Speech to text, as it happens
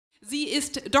Sie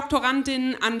ist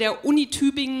Doktorandin an der Uni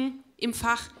Tübingen im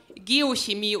Fach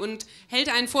Geochemie und hält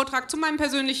einen Vortrag zu meinem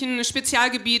persönlichen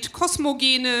Spezialgebiet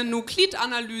kosmogene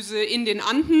Nuklidanalyse in den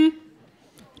Anden.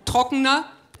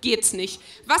 Trockener geht's nicht.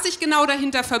 Was sich genau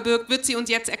dahinter verbirgt, wird sie uns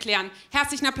jetzt erklären.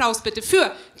 Herzlichen Applaus bitte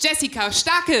für Jessica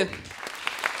Starke.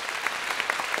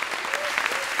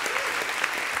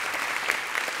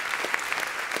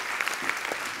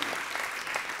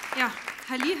 Ja,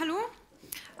 hallo.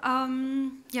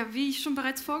 Ja, wie ich schon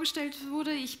bereits vorgestellt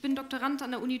wurde, ich bin Doktorand an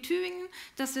der Uni Tübingen,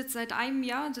 das jetzt seit einem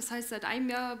Jahr. Das heißt, seit einem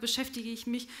Jahr beschäftige ich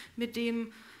mich mit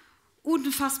dem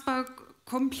unfassbar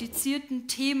komplizierten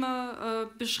Thema,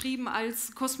 beschrieben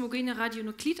als kosmogene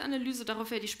Radionuklidanalyse. Darauf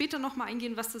werde ich später nochmal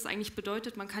eingehen, was das eigentlich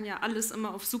bedeutet. Man kann ja alles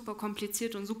immer auf super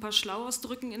kompliziert und super schlau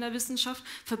ausdrücken in der Wissenschaft,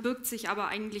 verbirgt sich aber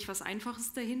eigentlich was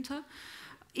Einfaches dahinter.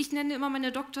 Ich nenne immer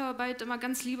meine Doktorarbeit immer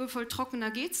ganz liebevoll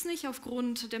trockener geht's nicht,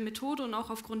 aufgrund der Methode und auch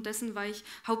aufgrund dessen, weil ich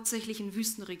hauptsächlich in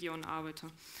Wüstenregionen arbeite.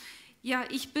 Ja,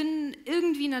 ich bin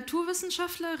irgendwie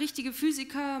Naturwissenschaftler, richtige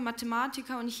Physiker,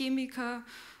 Mathematiker und Chemiker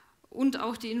und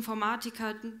auch die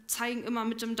Informatiker zeigen immer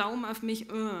mit dem Daumen auf mich,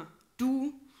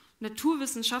 du,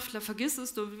 Naturwissenschaftler, vergiss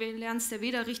es, du lernst ja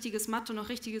weder richtiges Mathe noch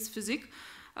richtiges Physik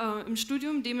im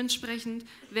Studium, dementsprechend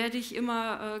werde ich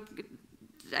immer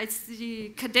als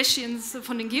die Kardashians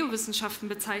von den Geowissenschaften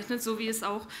bezeichnet, so wie es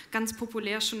auch ganz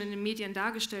populär schon in den Medien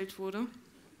dargestellt wurde.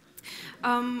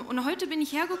 Und heute bin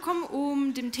ich hergekommen,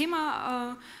 um dem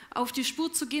Thema auf die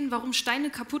Spur zu gehen, warum Steine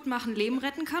kaputt machen Leben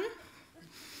retten kann.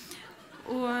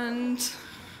 Und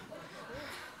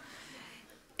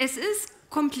es ist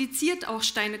kompliziert, auch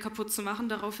Steine kaputt zu machen,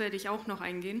 darauf werde ich auch noch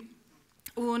eingehen.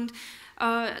 Und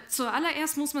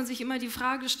zuallererst muss man sich immer die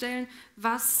Frage stellen,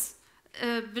 was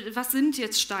sind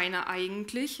jetzt Steine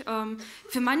eigentlich?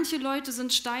 Für manche Leute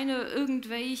sind Steine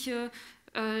irgendwelche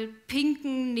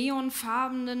pinken,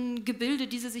 neonfarbenen Gebilde,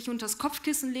 die sie sich unter das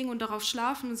Kopfkissen legen und darauf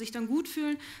schlafen und sich dann gut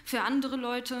fühlen. Für andere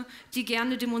Leute, die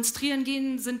gerne demonstrieren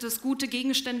gehen, sind es gute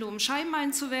Gegenstände, um Scheiben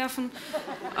einzuwerfen.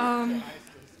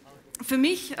 Für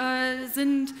mich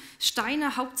sind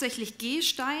Steine hauptsächlich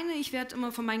Gesteine. Ich werde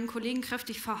immer von meinen Kollegen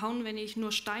kräftig verhauen, wenn ich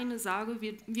nur Steine sage.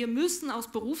 Wir müssen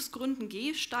aus Berufsgründen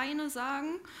Gesteine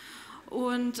sagen.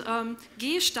 Und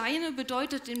Gesteine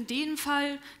bedeutet in dem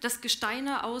Fall, dass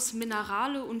Gesteine aus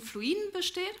Minerale und Fluiden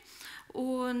besteht.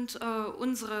 Und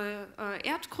unsere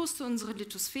Erdkruste, unsere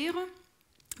Lithosphäre,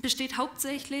 besteht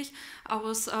hauptsächlich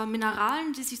aus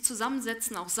Mineralen, die sich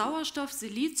zusammensetzen aus Sauerstoff,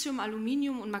 Silizium,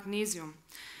 Aluminium und Magnesium.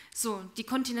 So, die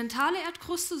kontinentale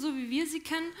Erdkruste, so wie wir sie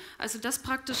kennen, also das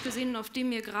praktisch gesehen, auf dem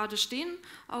wir gerade stehen,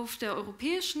 auf der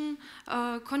europäischen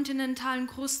kontinentalen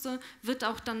Kruste, wird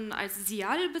auch dann als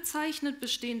Sial bezeichnet,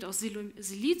 bestehend aus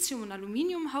Silizium und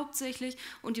Aluminium hauptsächlich,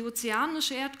 und die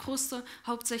ozeanische Erdkruste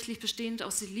hauptsächlich bestehend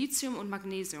aus Silizium und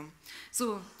Magnesium.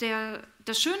 So,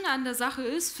 das Schöne an der Sache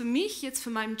ist, für mich, jetzt für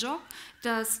meinen Job,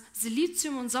 dass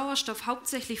Silizium und Sauerstoff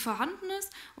hauptsächlich vorhanden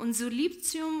ist und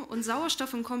Silizium und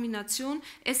Sauerstoff in Kombination,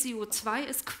 SiO2,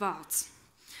 ist Quarz.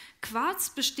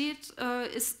 Quarz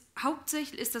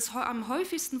ist das am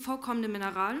häufigsten vorkommende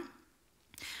Mineral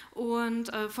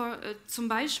und zum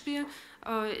Beispiel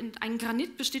ein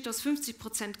Granit besteht aus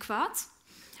 50% Quarz.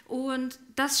 Und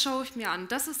das schaue ich mir an.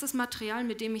 Das ist das Material,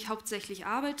 mit dem ich hauptsächlich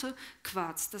arbeite,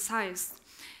 Quarz. Das heißt,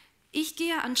 ich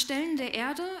gehe an Stellen der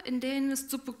Erde, in denen es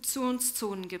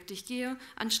Subduktionszonen gibt. Ich gehe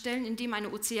an Stellen, in denen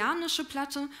eine ozeanische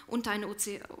Platte unter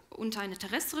eine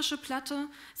terrestrische Platte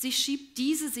sich schiebt,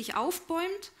 diese sich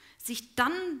aufbäumt, sich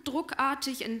dann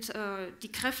druckartig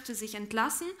die Kräfte sich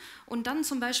entlassen und dann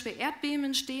zum Beispiel Erdbeben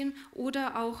entstehen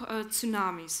oder auch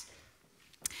Tsunamis.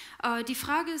 Die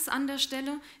Frage ist an der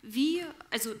Stelle, die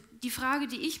Frage,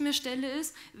 die ich mir stelle,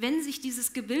 ist, wenn sich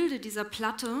dieses Gebilde dieser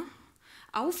Platte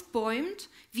aufbäumt,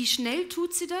 wie schnell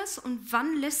tut sie das und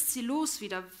wann lässt sie los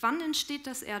wieder? Wann entsteht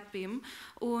das Erdbeben?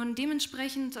 Und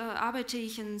dementsprechend arbeite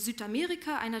ich in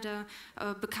Südamerika, einer der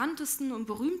bekanntesten und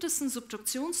berühmtesten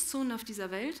Subduktionszonen auf dieser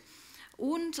Welt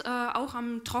und auch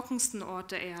am trockensten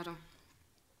Ort der Erde.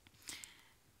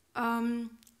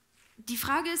 Die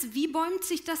Frage ist, wie bäumt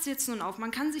sich das jetzt nun auf?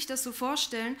 Man kann sich das so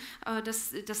vorstellen,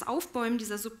 dass das Aufbäumen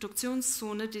dieser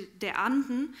Subduktionszone der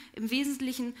Anden im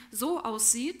Wesentlichen so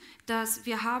aussieht, dass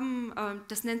wir haben,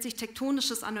 das nennt sich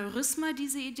tektonisches Aneurysma,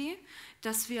 diese Idee,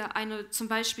 dass wir zum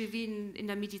Beispiel wie in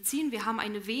der Medizin, wir haben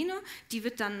eine Vene, die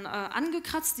wird dann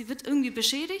angekratzt, die wird irgendwie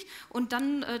beschädigt und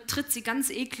dann tritt sie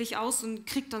ganz eklig aus und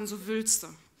kriegt dann so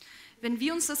Wülste. Wenn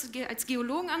wir uns das als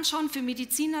Geologen anschauen, für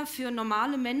Mediziner, für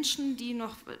normale Menschen, die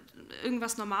noch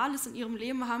irgendwas Normales in ihrem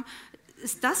Leben haben,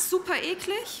 ist das super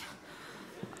eklig?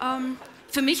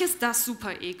 Für mich ist das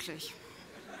super eklig.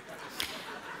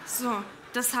 So,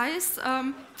 Das heißt,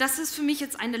 das ist für mich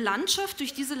jetzt eine Landschaft.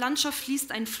 Durch diese Landschaft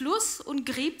fließt ein Fluss und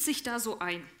gräbt sich da so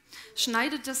ein.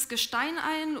 Schneidet das Gestein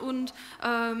ein und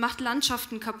macht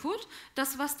Landschaften kaputt.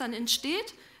 Das, was dann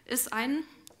entsteht, ist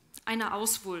eine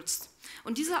Auswulst.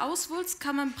 Und diese Auswulst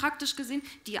kann man praktisch gesehen,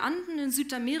 die Anden in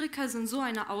Südamerika sind so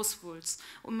eine Auswulst.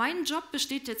 Und mein Job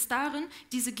besteht jetzt darin,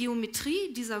 diese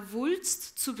Geometrie dieser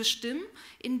Wulst zu bestimmen,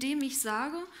 indem ich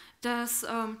sage,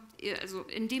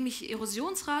 indem ich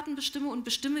Erosionsraten bestimme und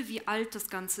bestimme, wie alt das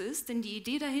Ganze ist. Denn die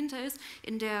Idee dahinter ist,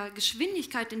 in der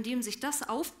Geschwindigkeit, in dem sich das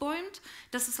aufbäumt,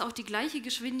 das ist auch die gleiche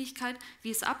Geschwindigkeit,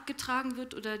 wie es abgetragen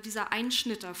wird oder dieser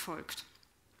Einschnitt erfolgt.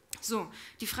 So,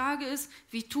 die Frage ist,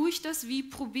 wie tue ich das? Wie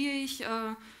probiere ich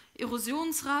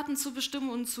Erosionsraten zu bestimmen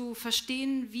und zu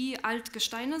verstehen, wie alt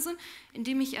Gesteine sind?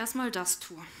 Indem ich erstmal das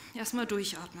tue. Erstmal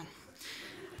durchatmen.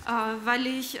 Weil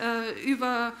ich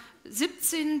über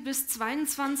 17 bis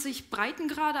 22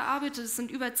 Breitengrade arbeite, das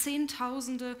sind über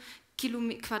Zehntausende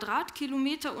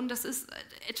Quadratkilometer und das ist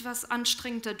etwas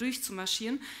anstrengender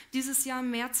durchzumarschieren. Dieses Jahr im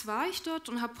März war ich dort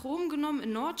und habe Proben genommen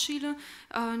in Nordchile.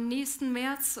 Nächsten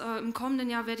März, im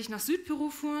kommenden Jahr, werde ich nach Südperu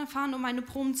fahren, um meine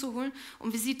Proben zu holen.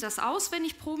 Und wie sieht das aus, wenn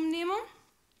ich Proben nehme?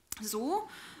 So.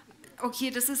 Okay,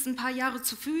 das ist ein paar Jahre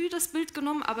zu früh, das Bild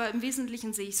genommen, aber im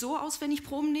Wesentlichen sehe ich so aus, wenn ich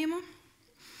Proben nehme.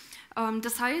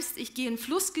 Das heißt, ich gehe in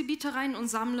Flussgebiete rein und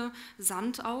sammle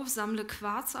Sand auf, sammle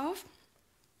Quarz auf,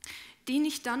 den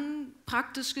ich dann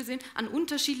praktisch gesehen an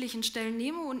unterschiedlichen Stellen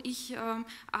nehme und ich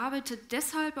arbeite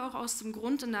deshalb auch aus dem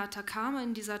Grund in der Atacama,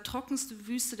 in dieser trockensten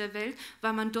Wüste der Welt,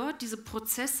 weil man dort diese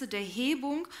Prozesse der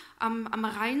Hebung am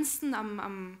reinsten,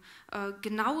 am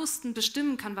genauesten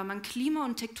bestimmen kann, weil man Klima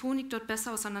und Tektonik dort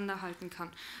besser auseinanderhalten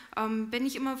kann. Wenn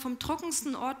ich immer vom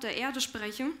trockensten Ort der Erde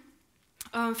spreche,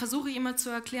 versuche ich immer zu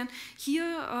erklären,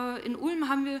 hier in Ulm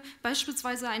haben wir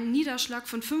beispielsweise einen Niederschlag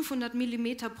von 500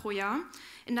 mm pro Jahr.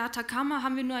 In der Atacama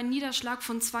haben wir nur einen Niederschlag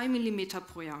von 2 mm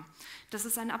pro Jahr. Das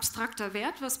ist ein abstrakter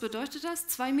Wert. Was bedeutet das?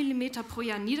 2 mm pro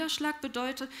Jahr Niederschlag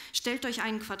bedeutet, stellt euch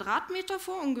einen Quadratmeter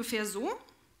vor, ungefähr so,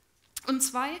 und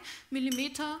 2 mm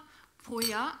pro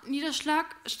Jahr Niederschlag,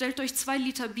 stellt euch 2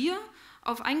 Liter Bier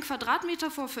auf einen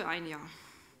Quadratmeter vor für ein Jahr.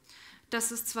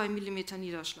 Das ist 2 mm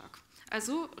Niederschlag.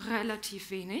 Also relativ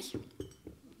wenig.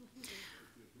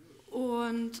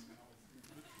 Und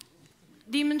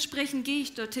dementsprechend gehe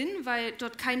ich dorthin, weil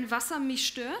dort kein Wasser mich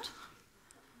stört.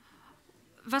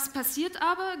 Was passiert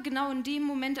aber? Genau in dem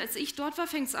Moment, als ich dort war,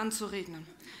 fängt es an zu regnen.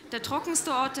 Der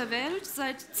trockenste Ort der Welt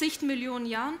seit zig Millionen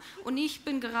Jahren und ich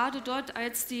bin gerade dort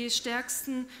als die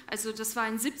stärksten, also das war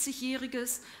ein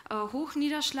 70-jähriges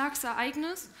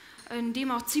Hochniederschlagsereignis, in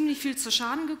dem auch ziemlich viel zu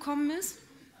Schaden gekommen ist.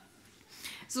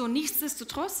 So,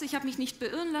 nichtsdestotrotz, ich habe mich nicht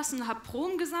beirren lassen, habe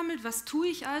Proben gesammelt. Was tue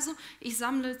ich also? Ich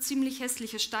sammle ziemlich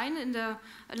hässliche Steine in der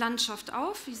Landschaft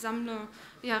auf. Ich sammle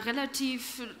ja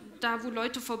relativ da, wo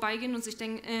Leute vorbeigehen und sich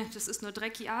denken, das ist nur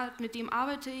Dreck, ja, mit dem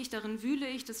arbeite ich, darin wühle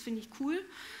ich, das finde ich cool.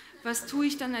 Was tue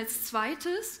ich dann als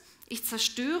zweites? Ich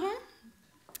zerstöre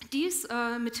dies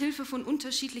mit Hilfe von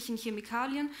unterschiedlichen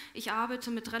Chemikalien. Ich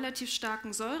arbeite mit relativ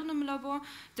starken Säuren im Labor,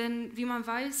 denn wie man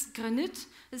weiß, Granit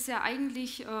ist ja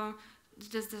eigentlich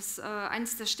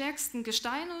eines der stärksten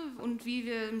Gesteine und wie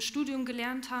wir im Studium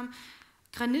gelernt haben,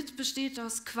 Granit besteht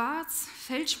aus Quarz,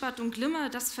 Feldspat und Glimmer,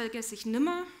 das vergesse ich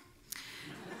nimmer.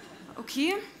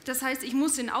 Okay, das heißt, ich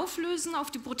muss ihn auflösen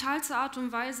auf die brutalste Art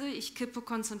und Weise, ich kippe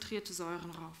konzentrierte Säuren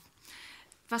rauf.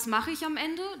 Was mache ich am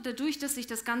Ende? Dadurch, dass sich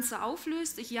das Ganze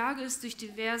auflöst, ich jage es durch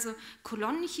diverse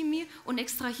Kolonnenchemie und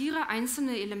extrahiere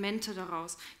einzelne Elemente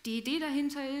daraus. Die Idee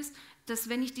dahinter ist, dass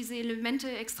wenn ich diese Elemente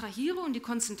extrahiere und die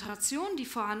Konzentration, die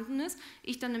vorhanden ist,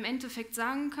 ich dann im Endeffekt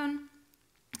sagen kann,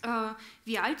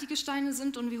 wie alt die Gesteine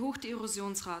sind und wie hoch die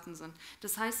Erosionsraten sind.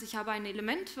 Das heißt, ich habe ein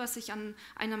Element, was ich an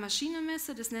einer Maschine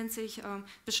messe, das nennt sich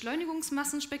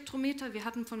Beschleunigungsmassenspektrometer. Wir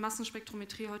hatten von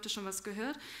Massenspektrometrie heute schon was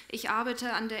gehört. Ich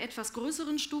arbeite an der etwas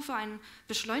größeren Stufe, ein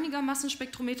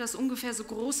Beschleunigermassenspektrometer ist ungefähr so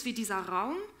groß wie dieser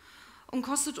Raum und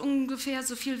kostet ungefähr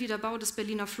so viel wie der Bau des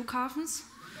Berliner Flughafens.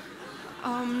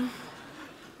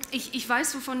 Ich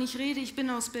weiß, wovon ich rede, ich bin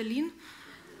aus Berlin.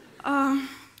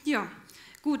 Ja,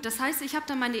 gut, das heißt, ich habe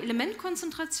dann meine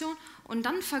Elementkonzentration und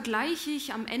dann vergleiche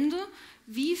ich am Ende,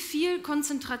 wie viel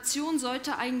Konzentration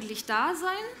sollte eigentlich da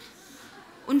sein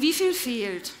und wie viel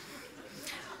fehlt.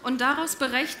 Und daraus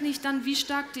berechne ich dann, wie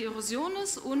stark die Erosion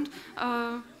ist und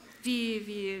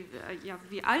wie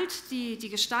alt die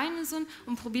Gesteine sind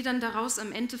und probiere dann daraus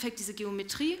im Endeffekt diese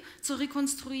Geometrie zu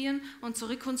rekonstruieren und zu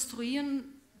rekonstruieren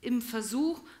im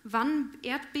Versuch, wann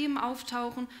Erdbeben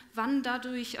auftauchen, wann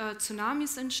dadurch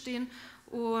Tsunamis entstehen.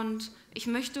 Und ich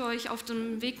möchte euch auf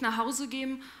dem Weg nach Hause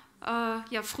geben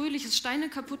ja, fröhliches Steine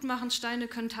kaputt machen. Steine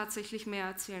können tatsächlich mehr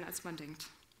erzählen, als man denkt.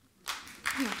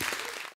 Ja.